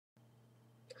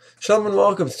Shalom and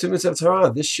welcome to 2 Minutes of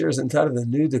Torah. This year is entitled The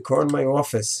New Decor in My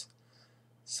Office.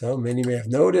 So many may have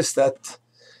noticed that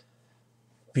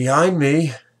behind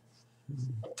me,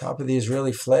 top of the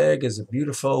Israeli flag, is a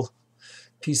beautiful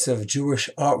piece of Jewish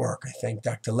artwork. I thank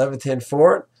Dr. Levitan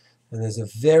for it. And there's a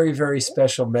very, very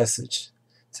special message.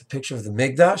 It's a picture of the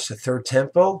Mikdash, the third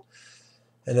temple,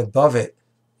 and above it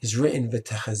is written,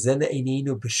 V'techazena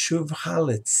eininu b'shuvcha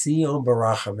letzion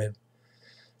barachamim.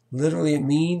 Literally, it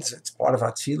means, it's part of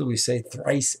our tefillah, we say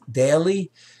thrice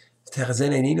daily,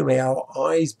 may our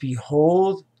eyes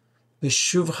behold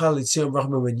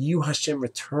when you, Hashem,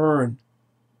 return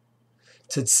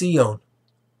to Zion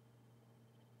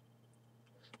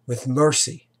with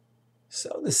mercy.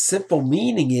 So the simple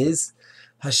meaning is,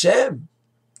 Hashem,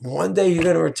 one day you're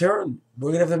going to return.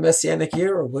 We're going to have the Messianic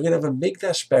era. We're going to have a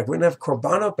Mikdash back. We're going to have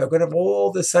Korbanot back. We're going to have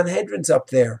all the Sanhedrins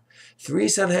up there. 3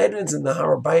 Sanhedrins in the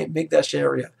Harabayit Mikdash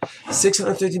area.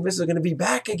 613 mitzvahs are going to be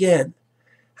back again.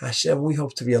 Hashem, we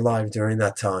hope to be alive during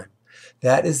that time.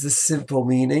 That is the simple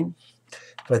meaning.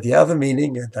 But the other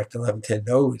meaning, and Dr. Levitan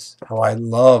knows how I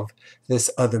love this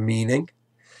other meaning,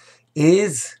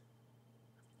 is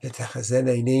it's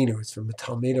from the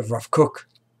Talmud of Rav Kook.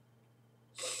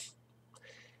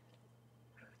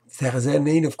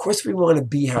 Of course we want to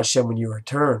be Hashem when you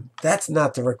return. That's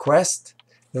not the request.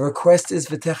 The request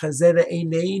is let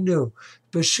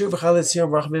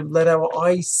our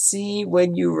eyes see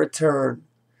when you return.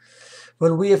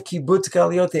 When we have kibbutz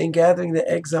galiyot and gathering the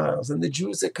exiles and the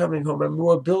Jews are coming home and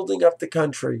we're building up the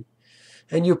country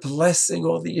and you're blessing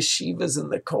all the yeshivas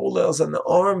and the kollels and the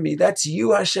army, that's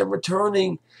you, Hashem,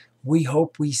 returning. We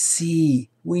hope we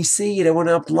see. We see it and we're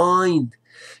not blind.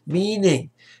 Meaning,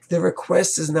 the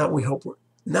request is not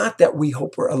that we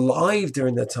hope we're alive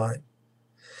during that time.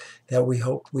 That we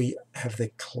hope we have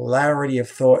the clarity of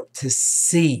thought to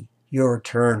see your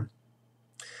return.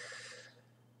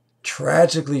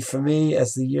 Tragically for me,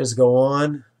 as the years go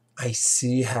on, I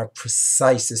see how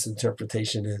precise this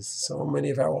interpretation is. So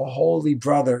many of our holy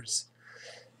brothers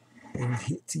in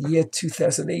the year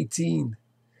 2018,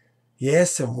 you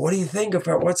ask them, what do you think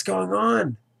about what's going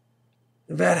on?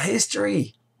 About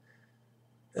history?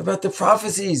 About the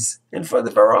prophecies in front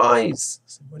of our eyes?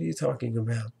 So what are you talking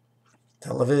about?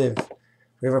 Tel Aviv.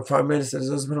 We have a prime minister that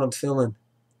doesn't put on tefillin.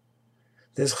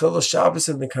 There's Chilul Shabbos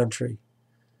in the country.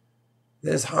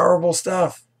 There's horrible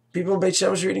stuff. People in Beit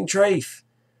Shemesh are eating treif.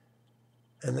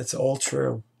 And that's all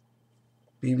true.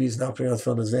 Bibi is not putting on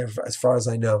tefillin as far as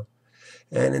I know.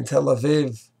 And in Tel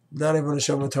Aviv, not everyone is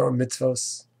showing Torah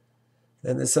mitzvos.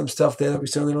 And there's some stuff there that we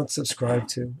certainly don't subscribe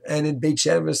to. And in Beit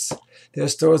Shemesh, there are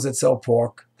stores that sell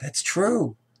pork. That's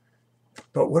true.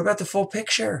 But what about the full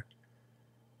picture?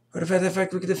 What about the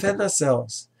fact we can defend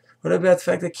ourselves? What about the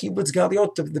fact that kibbutz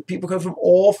galiyot, the people come from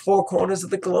all 4 corners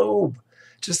of the globe,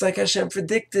 just like Hashem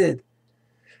predicted?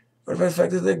 What about the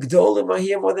fact that the Gdolim are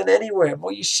here more than anywhere?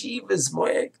 More yeshivas,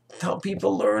 more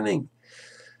people learning.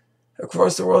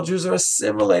 Across the world, Jews are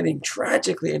assimilating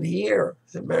tragically, and here,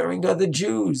 they're marrying other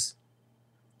Jews.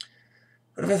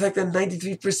 What about the fact that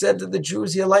 93% of the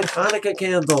Jews here light Hanukkah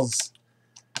candles?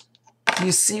 Do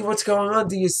you see what's going on?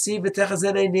 Do you see? So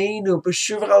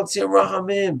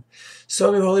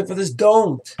many holy brothers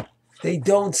don't. They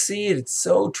don't see it. It's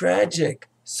so tragic.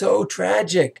 So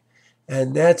tragic.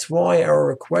 And that's why our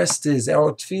request is,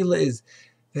 our tefillah is,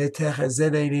 I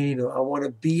want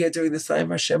to be here during this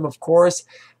time, Hashem, of course.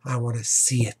 I want to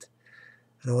see it.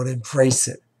 And I want to embrace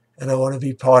it. And I want to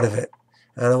be part of it.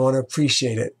 And I want to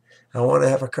appreciate it. I want to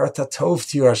have a karta tov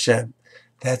to you, Hashem.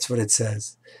 That's what it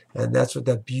says. And that's what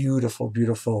that beautiful,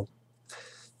 beautiful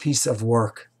piece of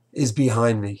work is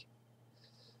behind me.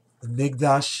 The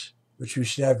Mikdash, which we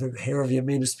should have the hair of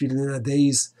Yameinu speeding in our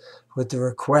days, with the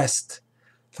request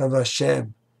from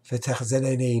Hashem,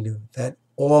 that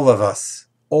all of us,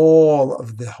 all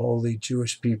of the holy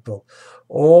Jewish people,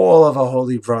 all of our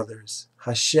holy brothers,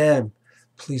 Hashem,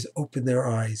 please open their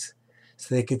eyes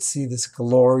so they could see this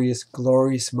glorious,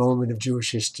 glorious moment of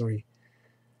Jewish history.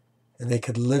 And they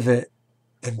could live it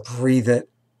and breathe it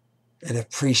and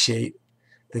appreciate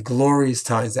the glorious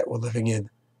times that we're living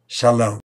in. Shalom.